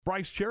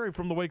Brice Cherry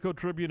from the Waco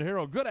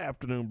Tribune-Herald. Good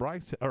afternoon,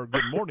 Brice, or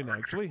good morning,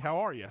 actually. How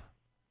are you?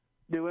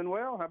 Doing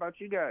well. How about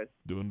you guys?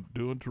 Doing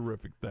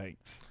terrific,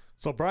 thanks.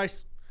 So,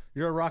 Brice,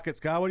 you're a Rockets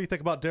guy. What do you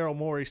think about Daryl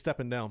Morey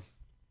stepping down?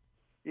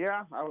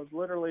 Yeah, I was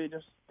literally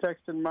just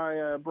texting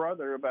my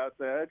brother about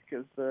that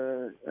because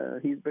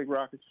he's a big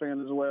Rockets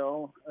fan as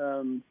well.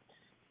 I'm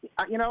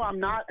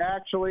not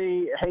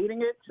actually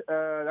hating it.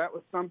 That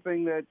was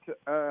something that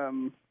I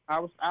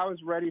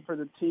was ready for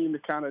the team to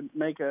kind of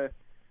make a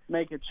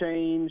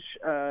change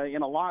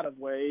in a lot of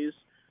ways.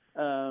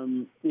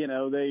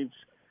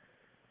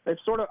 They've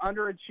sort of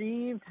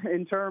underachieved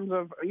in terms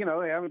of,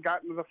 they haven't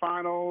gotten to the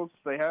finals.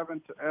 They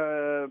haven't,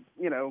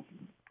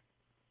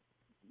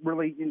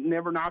 really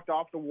never knocked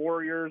off the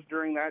Warriors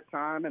during that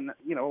time. And,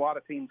 a lot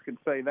of teams could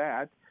say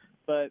that.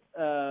 But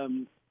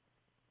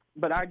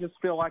I just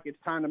feel like it's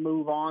time to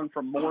move on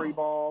from Morey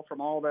ball, from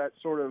all that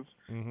sort of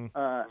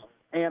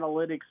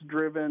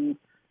analytics-driven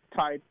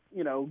type,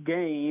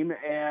 game,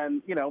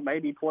 and,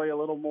 maybe play a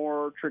little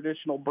more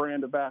traditional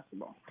brand of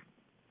basketball.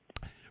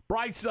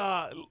 Brice,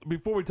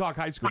 before we talk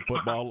high school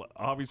football,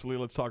 obviously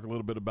let's talk a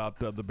little bit about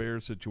the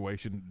Bears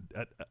situation.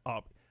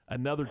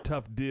 Another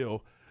tough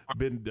deal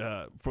been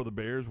for the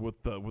Bears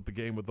with the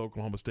game with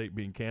Oklahoma State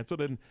being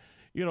canceled, and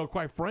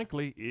quite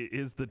frankly,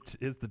 is the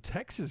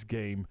Texas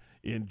game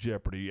in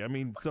jeopardy? I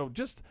mean, so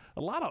just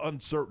a lot of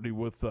uncertainty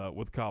with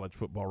college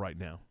football right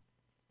now.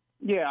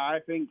 Yeah, I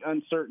think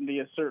uncertainty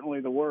is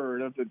certainly the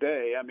word of the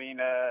day. I mean,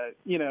 I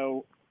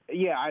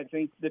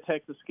think the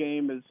Texas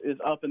game is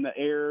up in the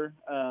air.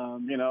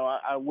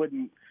 I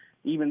wouldn't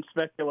even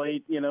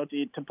speculate,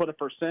 to put a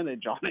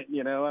percentage on it,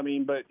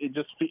 but it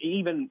just,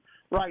 even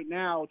right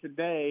now,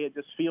 today, it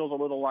just feels a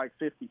little like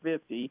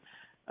 50-50.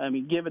 I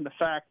mean, given the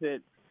fact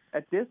that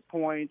at this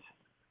point,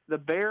 the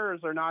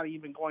Bears are not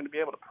even going to be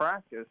able to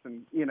practice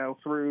and,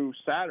 through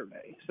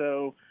Saturday.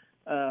 So,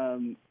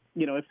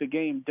 if the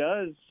game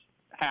does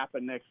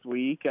happen next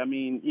week, I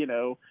mean,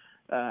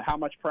 how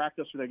much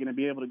practice are they going to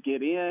be able to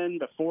get in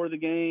before the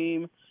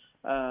game?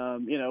 Who are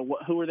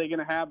they going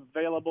to have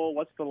available?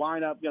 What's the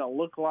lineup going to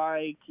look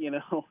like?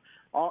 There's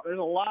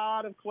a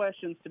lot of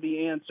questions to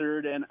be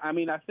answered. And, I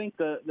mean, I think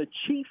the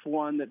chief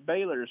one that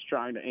Baylor is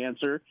trying to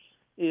answer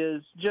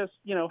is just,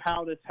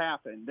 how this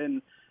happened.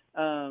 And,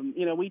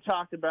 we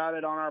talked about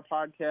it on our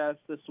podcast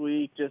this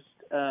week, just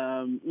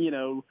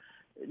asking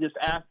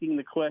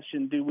the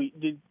question,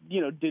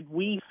 did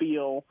we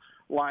feel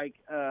like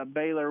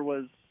Baylor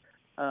was,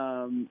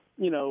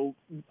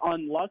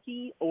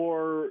 unlucky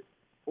or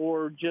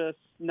just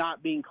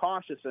not being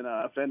cautious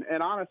enough. And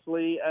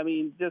honestly, I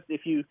mean, just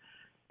if you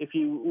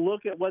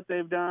look at what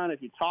they've done,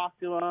 if you talk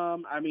to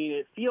them, I mean,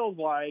 it feels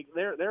like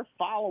they're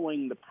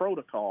following the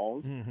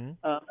protocols,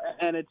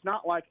 and it's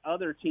not like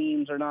other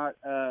teams are not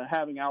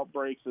having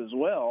outbreaks as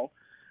well.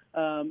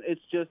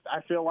 It's just,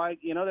 I feel like,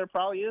 there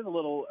probably is a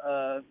little,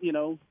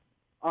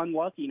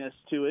 unluckiness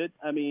to it.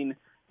 I mean,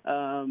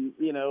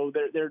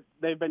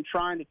 they've been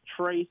trying to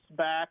trace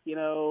back,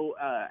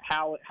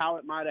 how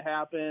it might have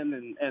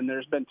happened, and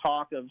there's been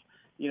talk of,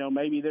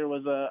 maybe there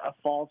was a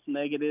false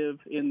negative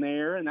in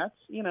there, and that's,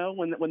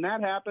 when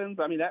that happens,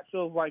 I mean, that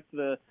feels like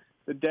the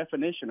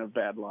definition of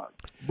bad luck.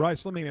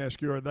 Brice, let me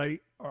ask you: Are they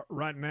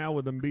right now,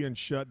 with them being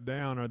shut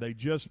down, are they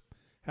just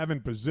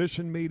having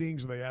position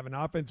meetings? Are they having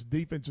offense,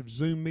 defensive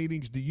Zoom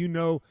meetings? Do you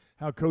know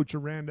how Coach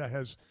Aranda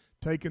has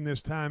taken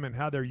this time and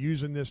how they're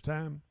using this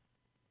time?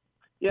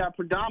 Yeah,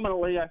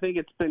 predominantly, I think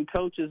it's been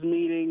coaches'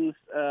 meetings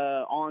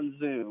on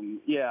Zoom.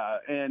 Yeah,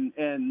 and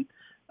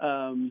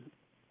those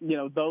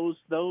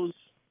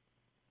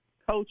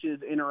coaches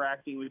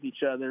interacting with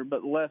each other,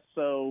 but less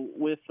so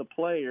with the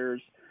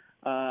players.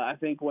 I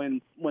think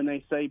when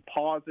they say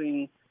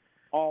pausing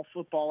all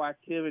football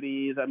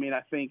activities, I mean,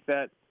 I think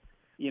that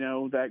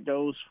that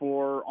goes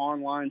for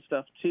online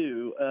stuff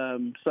too.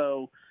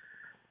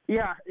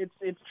 Yeah,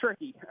 it's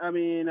tricky. I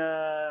mean,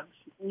 I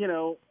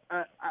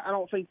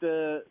don't think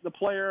the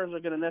players are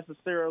going to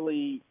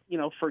necessarily,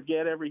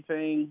 forget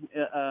everything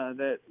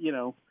that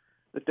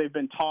they've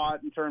been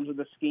taught in terms of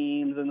the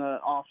schemes and the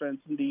offense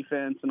and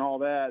defense and all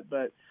that.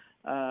 But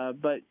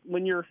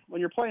when you're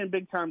playing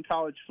big time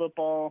college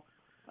football,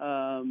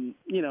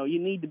 you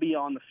need to be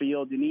on the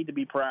field. You need to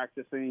be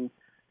practicing.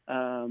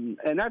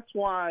 And that's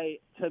why,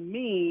 to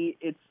me,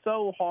 it's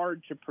so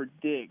hard to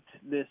predict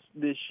this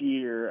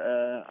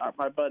year.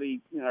 My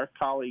buddy, our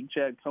colleague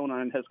Chad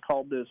Conine, has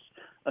called this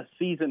a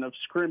season of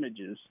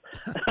scrimmages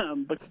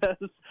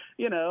because,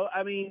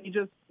 I mean,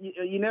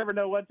 you never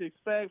know what to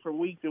expect from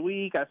week to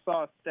week. I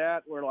saw a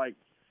stat where like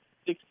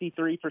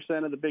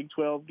 63% of the Big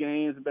 12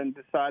 games have been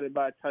decided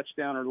by a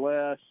touchdown or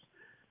less.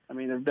 I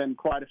mean, there have been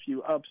quite a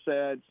few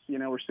upsets.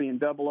 We're seeing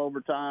double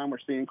overtime. We're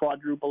seeing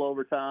quadruple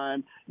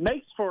overtime.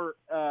 Makes for,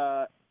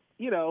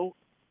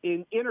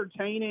 in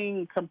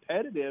entertaining,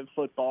 competitive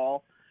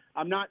football.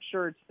 I'm not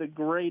sure it's the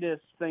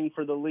greatest thing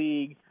for the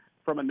league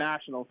from a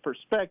national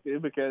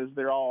perspective because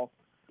they're all,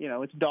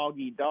 it's dog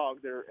eat dog.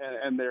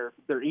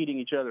 They're eating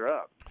each other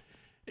up.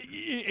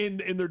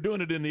 And they're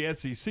doing it in the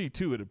SEC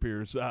too, it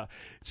appears.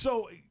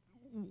 So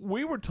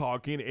we were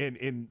talking,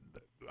 and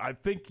I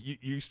think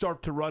you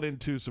start to run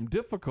into some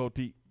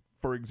difficulty.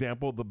 For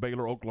example, the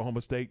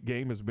Baylor-Oklahoma State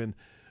game has been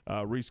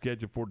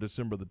rescheduled for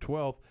December the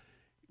 12th.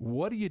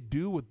 What do you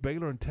do with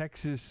Baylor and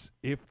Texas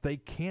if they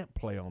can't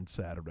play on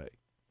Saturday?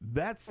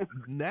 That's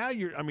now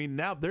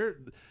now they're.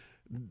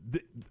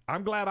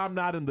 I'm glad I'm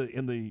not in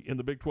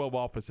the Big 12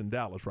 office in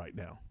Dallas right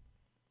now.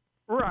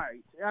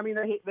 Right. I mean,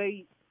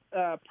 they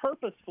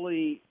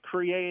purposefully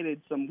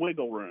created some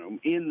wiggle room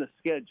in the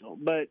schedule,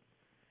 but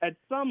at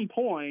some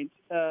point,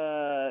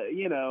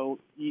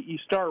 you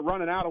start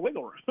running out of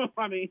wiggle room.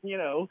 I mean,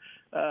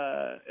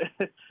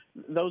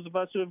 those of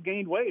us who have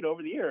gained weight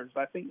over the years,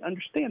 I think,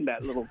 understand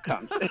that little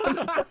concept.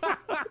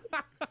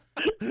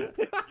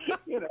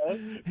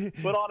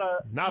 Put on a.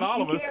 Not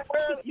all of us.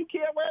 You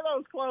can't wear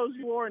those clothes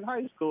you wore in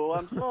high school.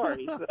 I'm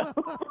sorry.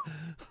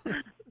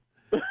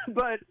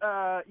 But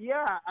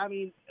I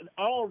mean,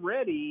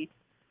 already.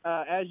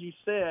 As you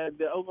said,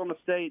 the Oklahoma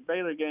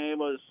State-Baylor game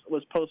was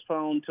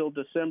postponed till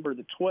December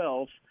the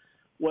 12th.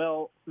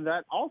 Well,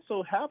 that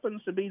also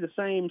happens to be the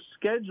same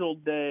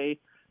scheduled day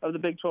of the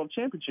Big 12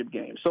 championship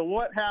game. So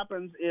what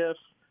happens if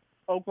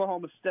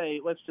Oklahoma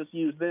State, let's just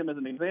use them as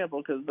an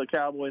example because the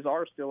Cowboys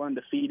are still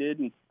undefeated,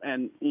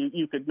 and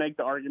you could make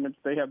the argument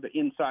that they have the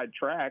inside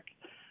track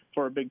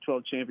for a Big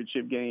 12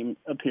 championship game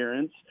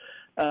appearance.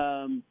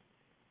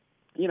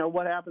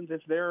 What happens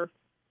if they're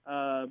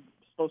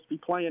supposed to be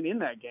playing in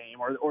that game,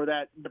 or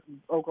that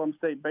Oklahoma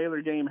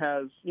State-Baylor game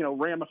has,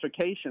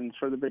 ramifications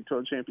for the Big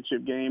 12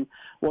 championship game?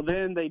 Well,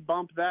 then they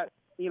bump that,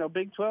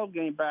 Big 12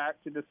 game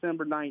back to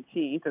December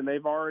 19th, and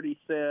they've already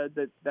said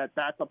that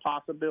that's a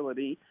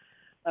possibility.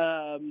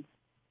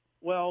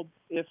 Well,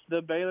 if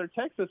the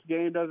Baylor-Texas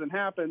game doesn't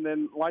happen,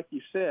 then like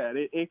you said,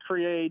 it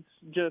creates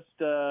just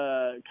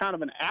kind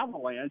of an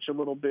avalanche a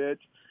little bit,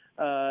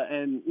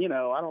 and,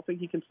 I don't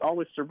think you can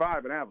always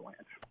survive an avalanche.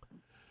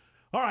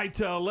 All right,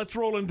 let's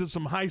roll into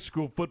some high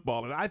school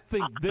football. And I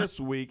think this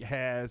week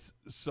has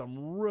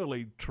some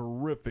really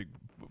terrific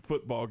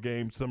football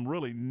games, some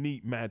really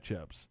neat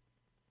matchups.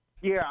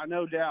 Yeah,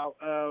 no doubt.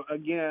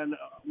 Again,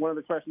 one of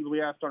the questions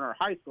we asked on our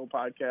high school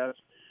podcast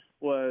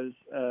was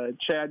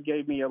Chad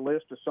gave me a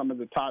list of some of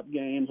the top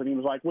games, and he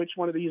was like, which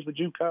one of these would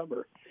you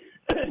cover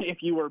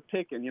if you were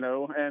picking,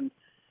 And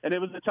it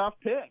was a tough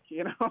pick,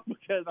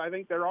 because I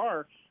think there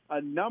are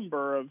a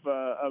number of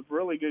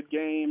really good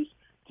games.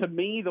 To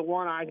me, the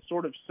one I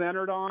sort of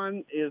centered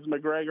on is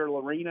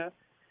McGregor-Lorena,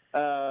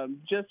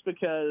 just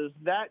because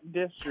that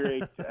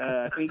district,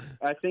 I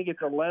think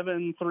it's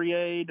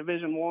 11-3A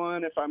Division I,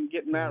 if I'm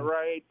getting that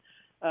right.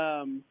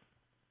 The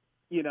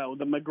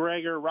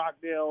McGregor,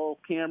 Rockdale,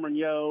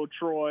 Cameron,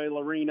 Troy,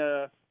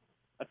 Lorena,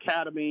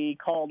 Academy,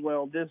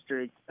 Caldwell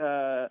district.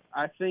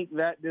 I think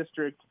that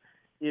district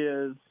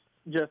is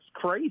just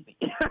crazy.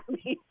 I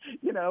mean,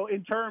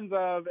 in terms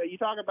of we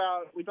talk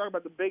about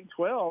the Big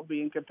 12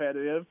 being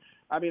competitive.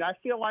 I mean, I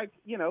feel like,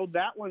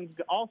 that one's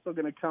also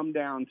going to come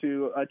down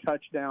to a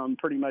touchdown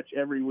pretty much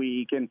every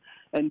week and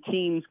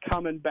teams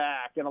coming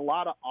back and a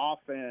lot of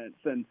offense.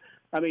 And,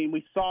 I mean,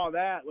 we saw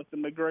that with the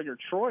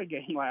McGregor-Troy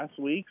game last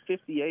week,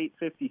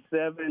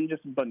 58-57,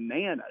 just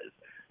bananas.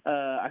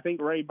 I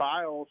think Ray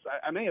Biles,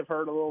 I may have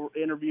heard a little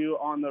interview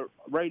on the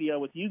radio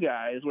with you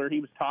guys where he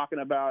was talking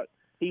about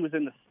he was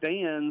in the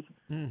stands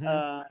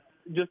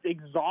just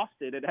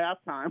exhausted at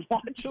halftime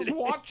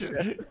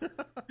watching.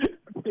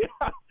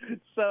 Yeah.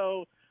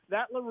 So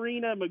that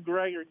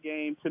Lorena-McGregor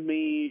game, to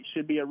me,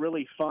 should be a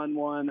really fun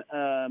one.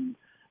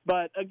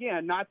 But,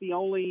 again, not the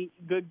only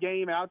good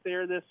game out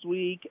there this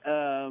week.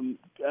 I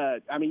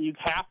mean, you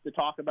have to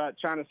talk about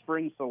China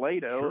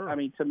Springs-Salado. Sure. I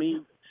mean, to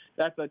me,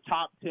 that's a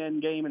top 10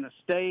 game in the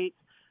state.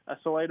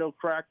 Salado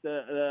cracked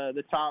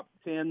the top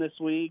 10 this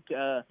week.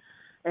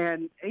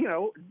 And,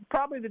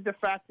 probably the de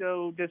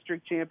facto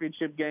district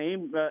championship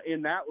game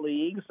in that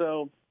league.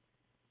 So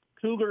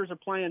Cougars are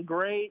playing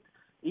great.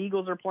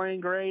 Eagles are playing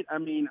great. I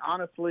mean,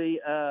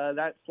 honestly,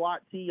 that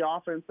slot T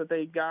offense that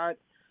they've got,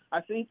 I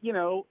think,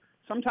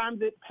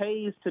 sometimes it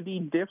pays to be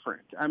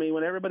different. I mean,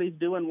 when everybody's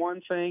doing one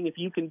thing, if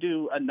you can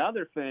do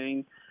another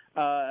thing,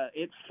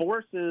 it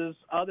forces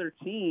other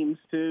teams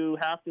to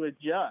have to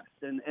adjust.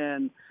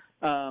 And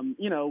I'm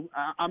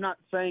not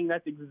saying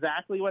that's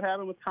exactly what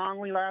happened with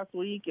Conley last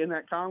week in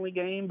that Conley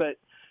game, but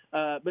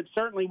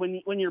certainly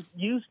when you're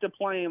used to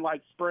playing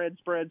like spread,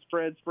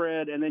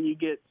 and then you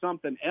get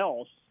something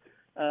else,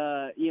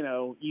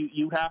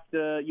 you have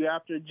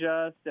to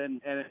adjust,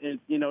 and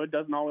it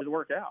doesn't always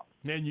work out.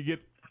 And you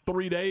get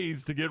 3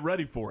 days to get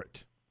ready for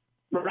it.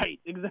 Right.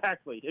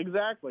 Exactly.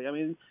 I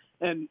mean,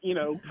 and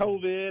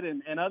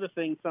COVID and other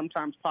things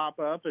sometimes pop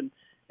up and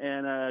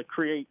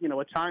create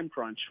a time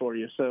crunch for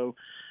you. So,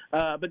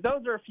 but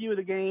those are a few of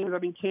the games. I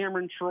mean,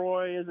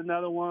 Cameron-Troy is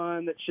another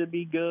one that should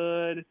be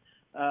good.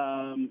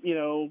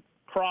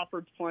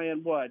 Crawford's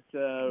playing what?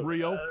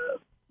 Rio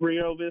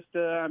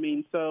Vista. I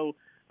mean, so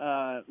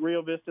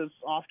Rio Vista's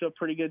off to a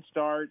pretty good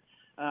start.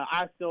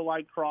 I still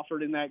like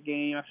Crawford in that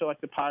game. I feel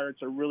like the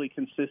Pirates are really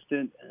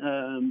consistent.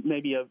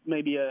 Maybe a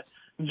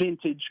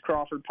vintage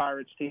Crawford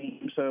Pirates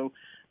team. So,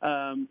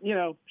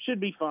 should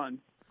be fun.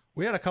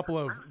 We had a couple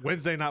of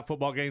Wednesday night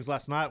football games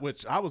last night,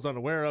 which I was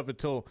unaware of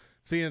until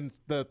seeing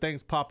the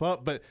things pop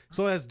up. But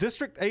so has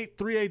District 8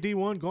 3A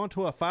D1 gone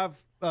to a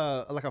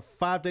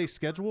 5-day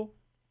schedule?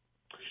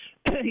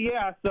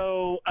 Yeah.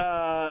 So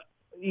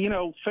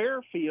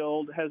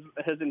Fairfield has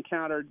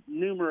encountered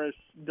numerous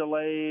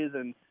delays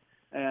and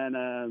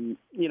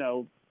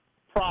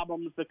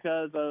problems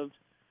because of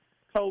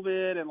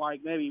COVID and like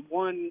maybe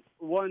one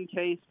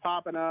case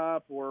popping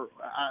up, or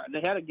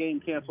they had a game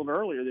canceled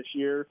earlier this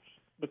year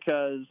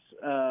because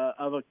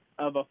of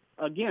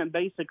again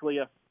basically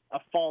a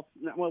false.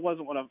 Well, it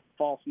wasn't a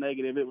false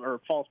negative or a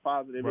false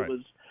positive. Right.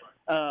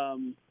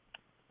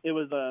 It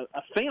was a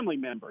family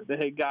member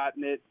that had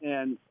gotten it,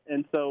 and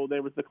so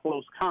there was the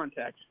close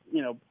contact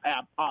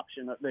app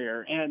option up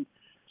there, and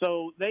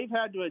so they've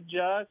had to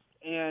adjust.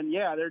 And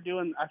yeah, they're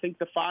doing I think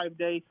the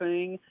 5-day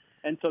thing.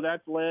 And so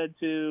that's led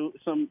to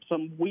some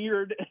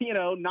weird,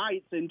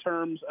 nights in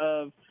terms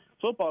of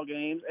football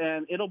games.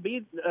 And it'll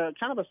be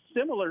kind of a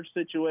similar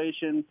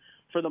situation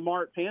for the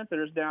Mart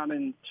Panthers down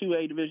in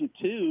 2A Division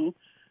II.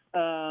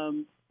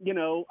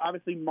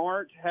 Obviously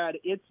Mart had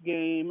its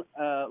game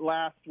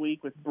last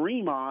week with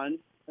Bremond,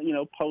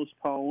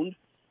 postponed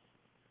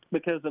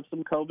because of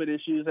some COVID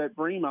issues at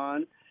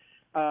Bremond.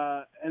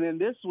 And then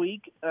this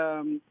week,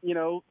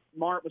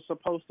 Mart was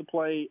supposed to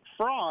play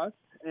Frost.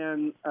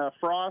 And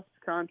Frost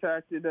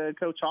contacted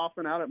Coach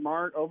Hoffman out at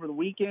Mart over the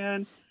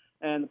weekend,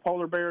 and the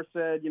Polar Bears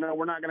said,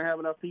 we're not going to have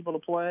enough people to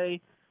play.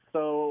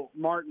 So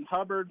Mart and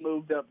Hubbard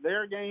moved up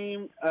their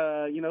game,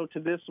 to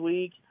this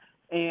week.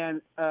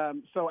 And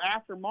so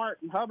after Mart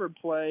and Hubbard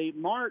play,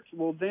 Mart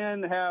will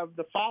then have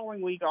the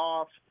following week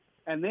off,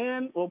 and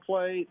then we'll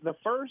play the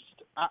first,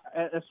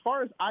 as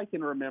far as I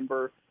can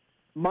remember,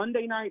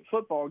 Monday night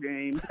football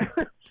game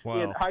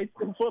wow. in high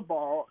school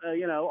football,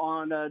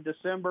 on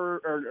October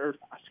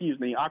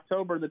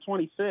the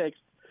 26th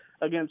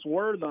against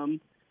Wortham,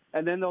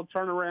 and then they'll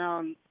turn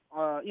around,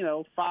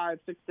 5-6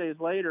 days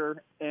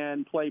later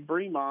and play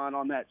Bremond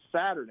on that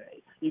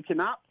Saturday. You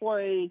cannot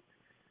play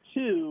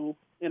two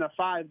in a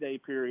 5-day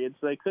period,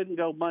 so they couldn't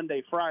go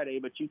Monday, Friday,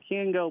 but you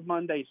can go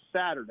Monday,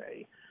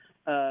 Saturday.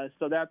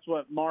 So that's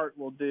what Mart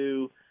will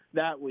do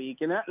that week,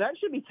 and that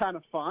should be kind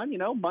of fun,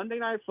 Monday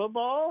night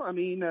football. I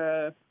mean,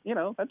 that's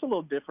a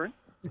little different.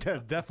 Yeah,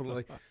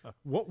 definitely.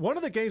 One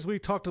of the games we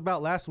talked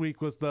about last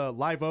week was the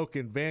Live Oak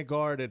and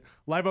Vanguard, and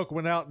Live Oak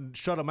went out and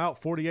shut them out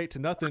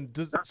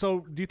 48-0. So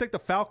do you think the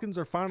Falcons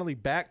are finally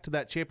back to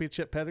that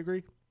championship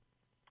pedigree?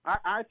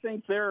 I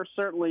think they're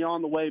certainly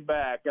on the way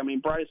back. I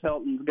mean, Bryce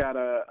Helton's got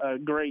a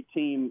great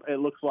team, it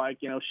looks like,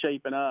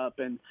 shaping up,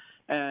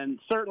 and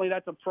certainly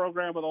that's a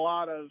program with a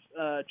lot of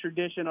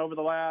tradition over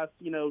the last,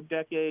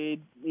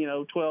 decade,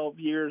 12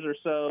 years or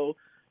so.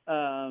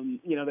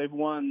 They've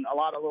won a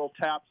lot of little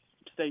TAPS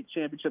state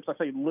championships. I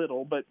say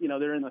little, but,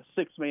 they're in the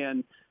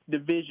 6-man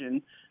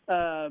division.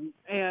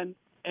 And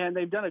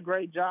they've done a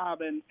great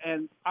job.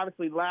 And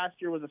obviously last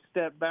year was a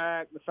step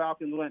back. The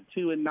Falcons went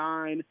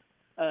 2-9.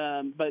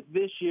 But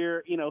this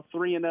year,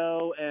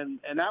 3-0, and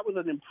that was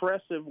an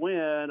impressive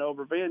win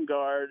over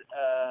Vanguard.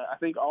 I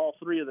think all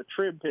three of the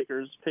trib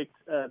pickers picked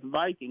the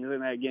Vikings in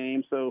that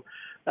game. So,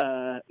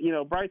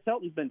 Bryce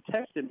Helton's been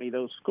texting me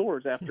those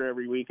scores after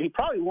every week. He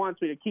probably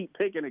wants me to keep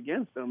picking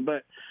against them,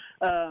 but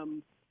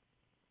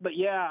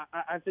yeah,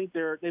 I think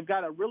they've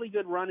got a really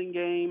good running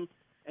game,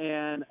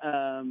 and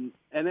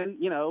then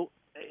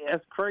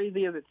as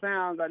crazy as it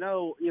sounds, I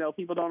know,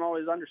 people don't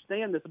always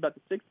understand this about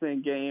the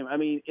 6-man game. I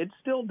mean, it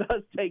still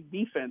does take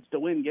defense to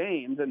win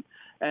games. And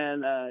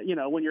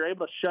when you're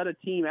able to shut a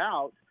team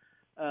out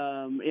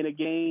in a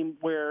game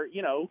where,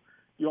 you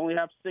only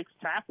have 6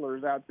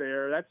 tacklers out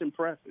there, that's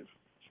impressive.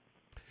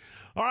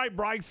 All right,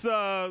 Brice,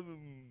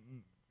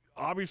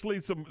 obviously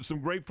some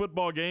great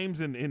football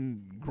games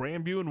in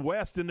Grandview and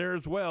West in there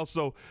as well.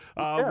 So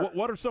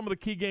what are some of the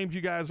key games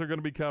you guys are going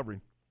to be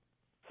covering?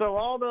 So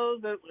all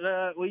those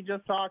that we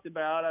just talked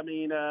about, I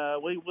mean,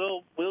 we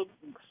will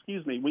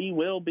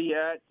be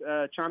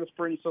at China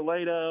Springs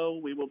Salado.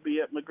 We will be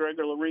at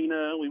McGregor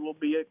Arena. We will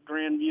be at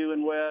Grandview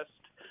and West,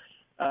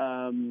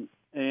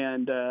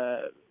 and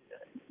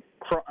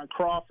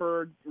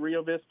Crawford,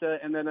 Rio Vista,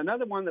 and then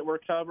another one that we're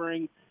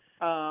covering,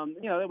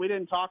 that we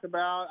didn't talk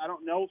about. I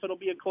don't know if it'll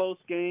be a close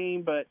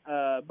game, but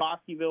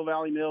Bosqueville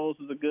Valley Mills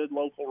is a good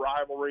local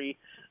rivalry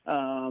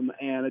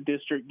and a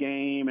district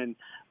game. And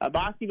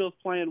Bosqueville's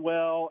playing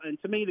well.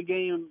 And to me, the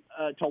game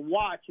to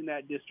watch in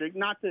that district,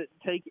 not to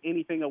take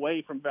anything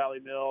away from Valley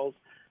Mills,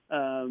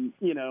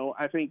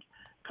 I think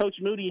Coach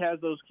Moody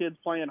has those kids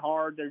playing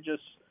hard. They're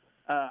just,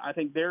 I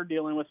think they're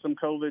dealing with some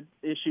COVID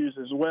issues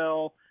as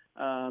well.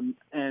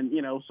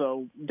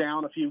 So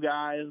down a few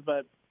guys,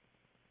 but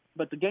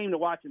the game to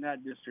watch in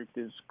that district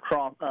is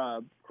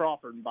Crawford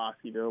and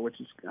Bosqueville, which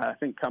is, I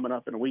think, coming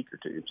up in a week or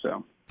two.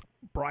 So,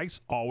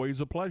 Brice,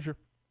 always a pleasure.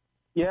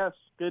 Yes,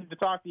 good to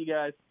talk to you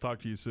guys. Talk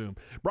to you soon.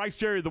 Brice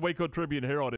Cherry, the Waco Tribune Herald.